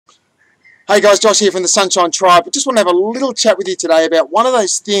Hey guys, Josh here from the Sunshine Tribe. I just want to have a little chat with you today about one of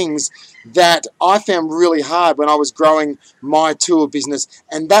those things that I found really hard when I was growing my tour business,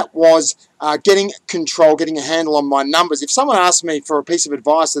 and that was getting control, getting a handle on my numbers. If someone asked me for a piece of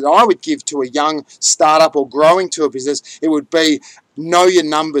advice that I would give to a young startup or growing tour business, it would be know your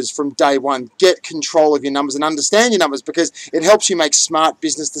numbers from day one. Get control of your numbers and understand your numbers, because it helps you make smart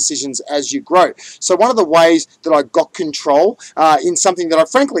business decisions as you grow. So one of the ways that I got control in something that I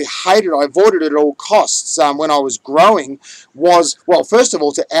frankly hated, I avoided at all costs when I was growing, was, well, first of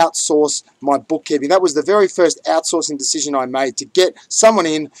all, to outsource my bookkeeping. That was the very first outsourcing decision I made, to get someone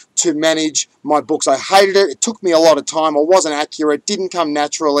in to manage my books. I hated it. It took me a lot of time. I wasn't accurate. Didn't come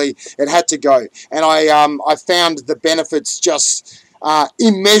naturally. It had to go. And I found the benefits just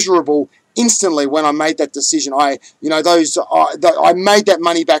immeasurable instantly when I made that decision. I made that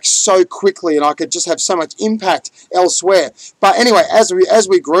money back so quickly, and I could just have so much impact elsewhere. But anyway, as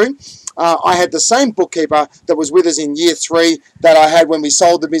we grew, I had the same bookkeeper that was with us in year 3 that I had when we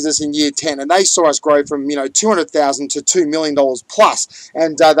sold the business in year 10, and they saw us grow from $200,000 to $2 million plus,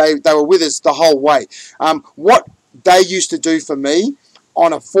 and they were with us the whole way. What they used to do for me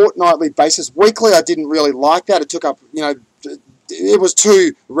on a fortnightly basis, weekly I didn't really like that. It took up it was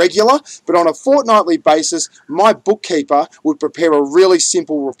too regular, but on a fortnightly basis, my bookkeeper would prepare a really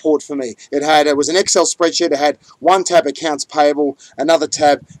simple report for me. It was an Excel spreadsheet. It had one tab accounts payable, another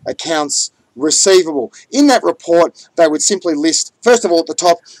tab accounts receivable. In that report, they would simply list, first of all, at the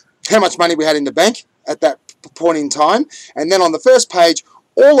top, how much money we had in the bank at that point in time, and then on the first page,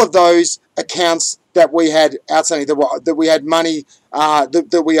 all of those accounts that we had outstanding, that we had money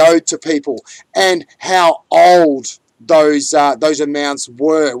that we owed to people, and how old those amounts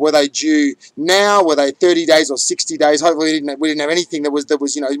were. Were they due now? Were they 30 days or 60 days? Hopefully we didn't have anything that was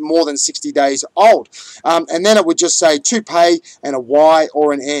more than 60 days old. And then it would just say to pay and a Y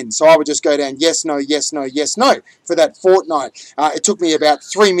or an N. So I would just go down yes, no, yes, no, yes, no for that fortnight. It took me about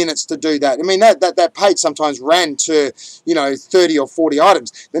 3 minutes to do that. I mean, that page sometimes ran to 30 or 40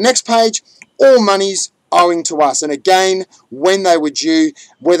 items. The next page, all monies owing to us, and again, when they were due,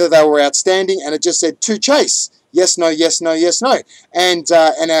 whether they were outstanding, and it just said to Chase. Yes, no, yes, no, yes, no. And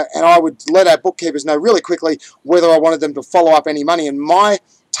I would let our bookkeepers know really quickly whether I wanted them to follow up any money. And my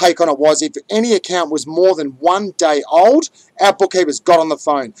take on it was, if any account was more than 1 day old, our bookkeepers got on the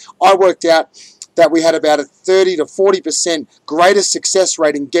phone. I worked out that we had about a 30 to 40% greater success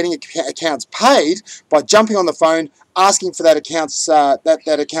rate in getting accounts paid by jumping on the phone, asking for that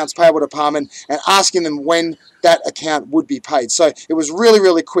accounts payable department, and asking them when that account would be paid. So it was really,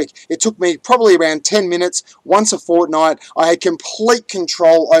 really quick. It took me probably around 10 minutes once a fortnight. I had complete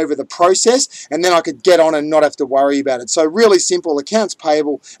control over the process, and then I could get on and not have to worry about it. So really simple: accounts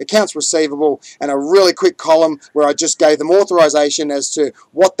payable, accounts receivable, and a really quick column where I just gave them authorization as to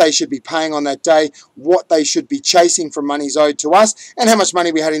what they should be paying on that day, what they should be chasing for monies owed to us, and how much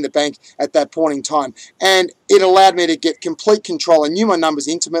money we had in the bank at that point in time. And it allowed me to get complete control. I knew my numbers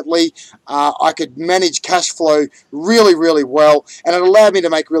intimately. I could manage cash flow really, really well, and it allowed me to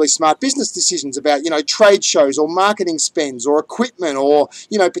make really smart business decisions about trade shows or marketing spends or equipment or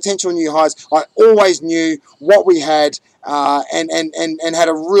potential new hires. I always knew what we had and had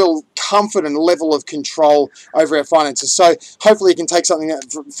a real comfort and level of control over our finances. So hopefully you can take something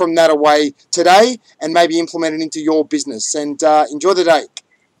from that away today and maybe implement it into your business, and enjoy the day.